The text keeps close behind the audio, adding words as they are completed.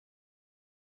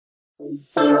Hiya,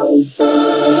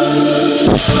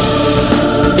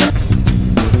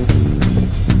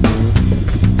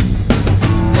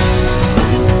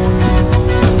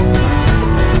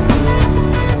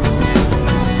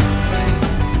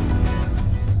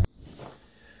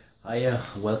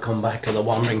 welcome back to the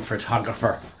Wandering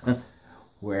Photographer.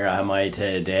 Where am I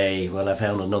today? Well, I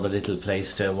found another little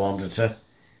place to wander to.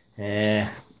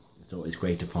 It's always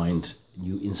great to find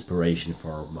new inspiration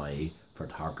for my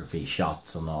photography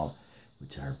shots and all,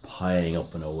 which are piling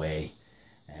up and away.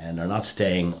 And they're not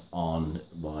staying on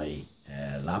my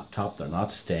laptop, they're not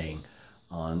staying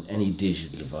on any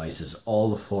digital devices.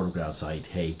 All the photographs I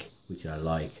take, which I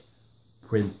like,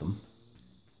 print them,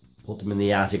 put them in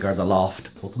the attic or the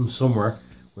loft, put them somewhere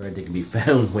where they can be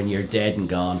found when you're dead and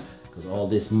gone, because all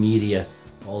this media,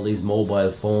 all these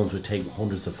mobile phones would take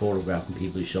hundreds of photographs and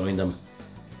people showing them,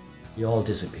 you all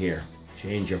disappear.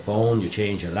 Change your phone, you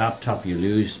change your laptop, you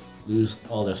lose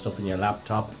all the stuff in your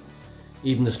laptop.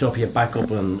 Even the stuff you back up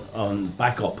on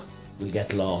backup will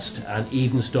get lost, and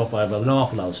even stuff, I have an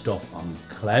awful lot of stuff on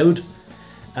cloud,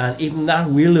 and even that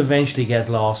will eventually get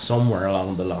lost somewhere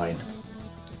along the line,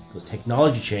 because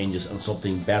technology changes and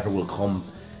something better will come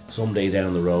someday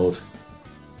down the road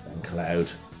than cloud.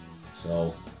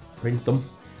 So print them,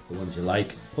 the ones you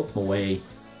like, put them away,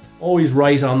 always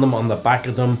write on them, on the back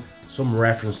of them, some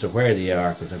reference to where they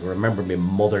are, because I can remember my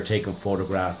mother taking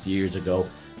photographs years ago,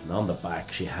 and on the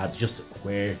back she had just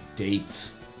where,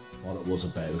 dates, what it was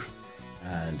about,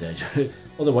 and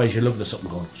otherwise you're looking at something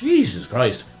going, Jesus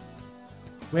Christ,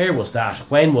 where was that,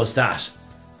 when was that,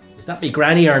 is that me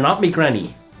granny or not me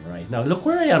granny? Right, now look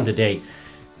where I am today.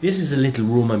 This is a little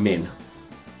room I'm in,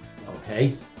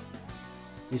 okay,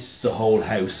 this is the whole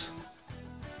house.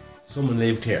 Someone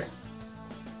lived here.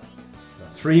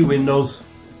 Got 3 windows,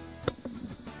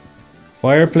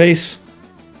 fireplace,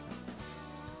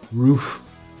 roof,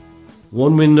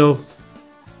 1 window,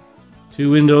 2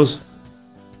 windows,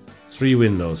 3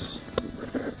 windows.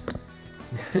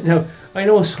 Now, I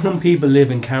know some people live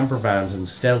in camper vans and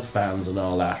stealth vans and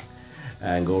all that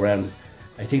and go around.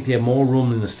 I think they have more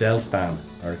room in a stealth van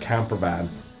or a camper van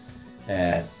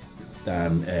than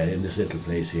in this little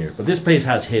place here. But this place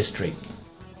has history.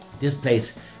 This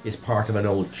place is part of an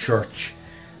old church.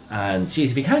 And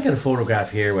geez, if you can't get a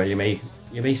photograph here, well, you may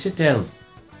sit down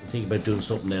and think about doing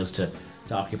something else to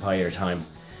occupy your time.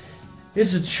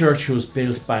 This is a church that was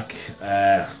built back,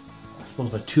 I suppose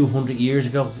about 200 years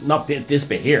ago. Not this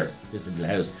bit here, this little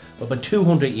house, but about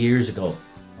 200 years ago,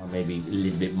 or maybe a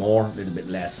little bit more, a little bit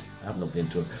less. I haven't looked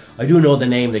into it. I do know the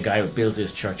name of the guy who built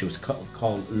this church. It was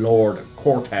called Lord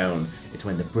Courtown. It's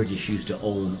when the British used to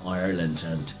own Ireland,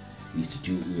 and we used to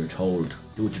do what we were told.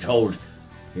 Do what you're told.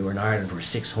 They were in Ireland for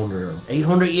 600 or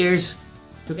 800 years.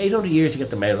 It took 800 years to get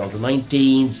them out until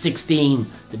 1916,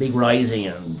 the big rising,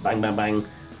 and bang, bang, bang,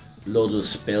 blood was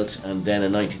spilt. And then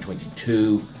in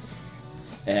 1922,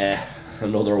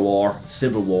 another war,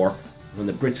 civil war, when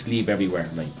the Brits leave everywhere,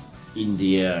 like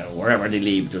India, wherever they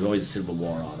leave, there's always a civil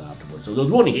war on afterwards. So there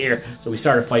was one here, so we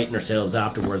started fighting ourselves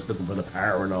afterwards, looking for the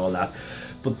power and all that.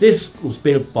 But this was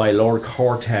built by Lord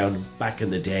Courtown back in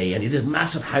the day, and he had this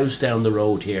massive house down the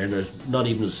road here, and there's not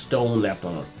even a stone left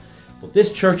on it. But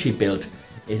this church he built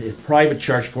is a private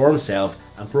church for himself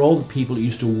and for all the people who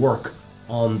used to work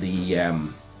on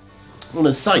the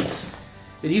sites.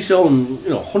 It used to own, you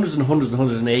know, hundreds and hundreds and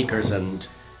hundreds of acres, and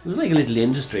it was like a little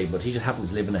industry, but he just happened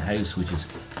to live in a house which is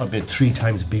probably about 3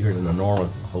 times bigger than a normal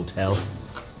hotel.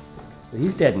 But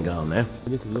he's dead and gone now.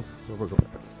 Look where we're going.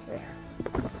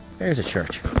 There's a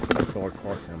church Lord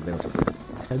Courtown built.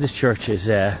 Now this church is,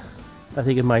 I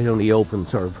think it might only open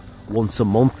sort of once a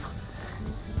month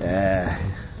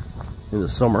in the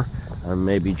summer, and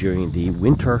maybe during the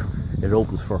winter it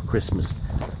opens for Christmas.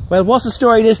 Well, what's the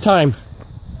story this time?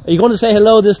 Are you going to say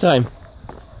hello this time?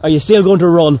 Are you still going to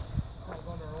run?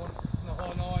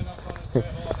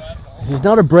 He's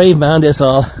not a brave man, this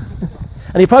all.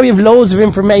 And he probably have loads of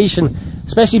information,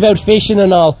 especially about fishing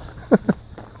and all.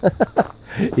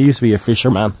 He used to be a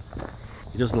fisherman.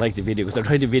 He doesn't like the video, because I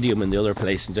tried to video him in the other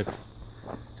place and took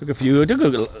a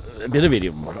bit of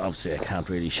video, but obviously I can't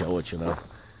really show it, you know.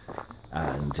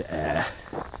 And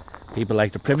people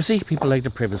like the privacy,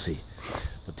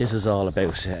 but this is all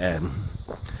about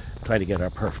trying to get our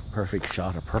perfect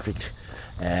shot, a perfect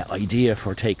idea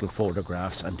for taking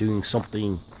photographs and doing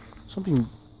something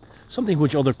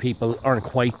which other people aren't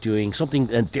quite doing,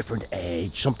 something a different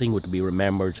age, something would be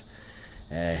remembered.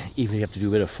 Even if you have to do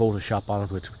a bit of Photoshop on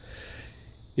it with,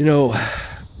 you know,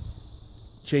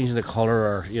 changing the colour,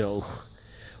 or, you know,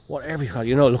 whatever you call it.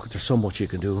 You know, look, there's so much you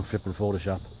can do in flipping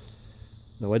Photoshop.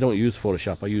 No, I don't use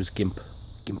Photoshop, I use GIMP.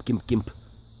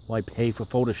 Why pay for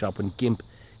Photoshop when GIMP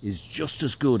is just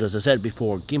as good? As I said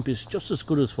before, GIMP is just as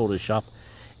good as Photoshop.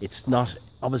 It's not,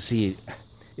 obviously,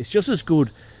 it's just as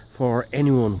good for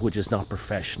anyone which is not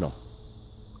professional.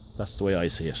 That's the way I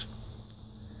see it.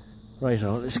 Right,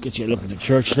 let's get you a look at the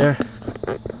church there.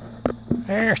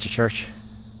 There's the church.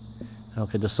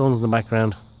 Okay, the sun's in the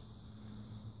background.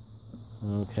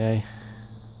 Okay.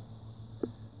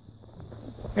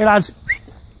 Hey lads,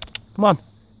 come on.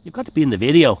 You've got to be in the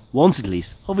video once at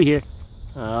least. Over here.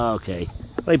 Okay.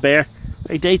 Right, Bear.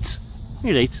 Right, Dates.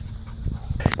 Here, Dates.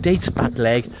 Dates' back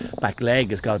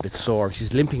leg has got a bit sore.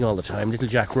 She's limping all the time. Little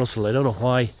Jack Russell. I don't know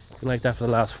why. Been like that for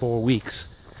the last 4 weeks.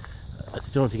 I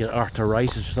don't know if you get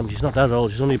arthritis or something. She's not that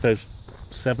old. She's only about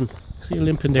 7. See her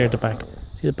limping there at the back.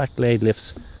 See the back leg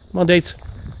lifts. Come on, Dates.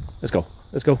 Let's go.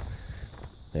 Let's go.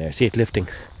 There. See it lifting.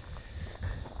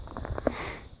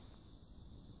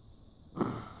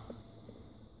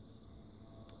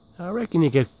 I reckon you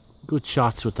get good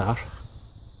shots with that.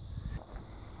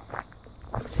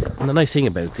 And the nice thing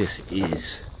about this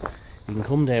is you can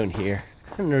come down here,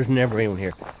 and there's never anyone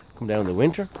here. Come down in the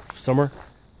winter, summer,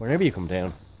 whenever you come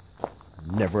down,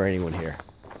 never anyone here.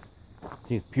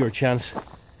 It's pure chance.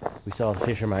 We saw the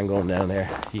fisherman going down there.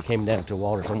 He came down to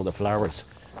water some of the flowers.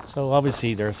 So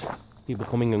obviously there's people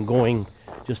coming and going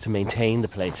just to maintain the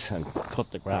place and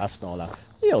cut the grass and all that.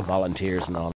 You know, volunteers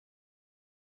and all.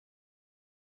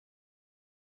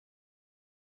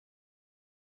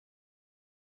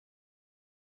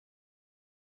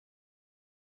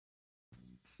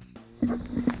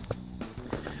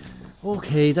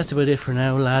 Okay, that's about it for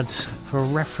now, lads. For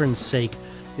reference sake,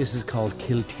 this is called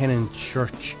Kiltennel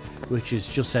Church, which is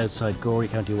just outside Gorey,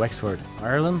 County Wexford,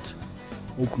 Ireland.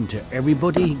 Open to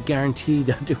everybody, guaranteed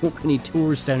that there won't be any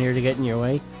tourists down here to get in your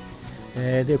way.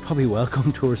 They're probably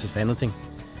welcome tourists if anything.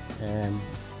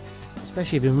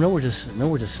 Especially if you know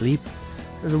nowhere to sleep.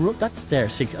 There's a room that's there.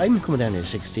 I'm coming down here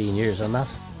 16 years, and that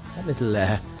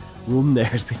little room there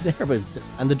has been there,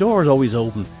 and the door is always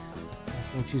open.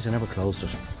 Oh jeez, I never closed it.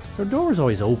 The door is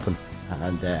always open,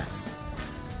 and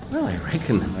well, I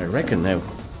reckon now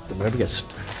that we'll ever get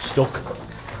stuck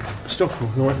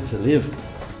north to live.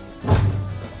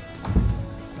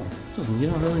 Doesn't, you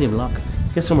know, it doesn't even lock.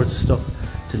 Get somewhere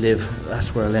to live.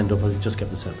 That's where I'll end up. I'll just get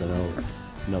myself a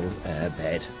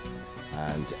bed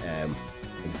and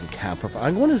some camper.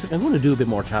 I'm going to do a bit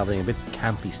more travelling, a bit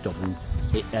campy stuff, and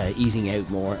eating out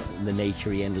more, the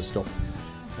naturey end of stuff.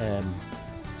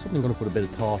 Something I'm going to put a bit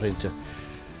of thought into.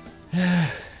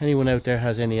 Anyone out there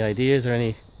has any ideas or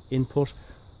any input,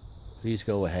 please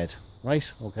go ahead. Right,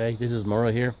 okay, this is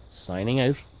Murray here, signing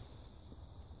out.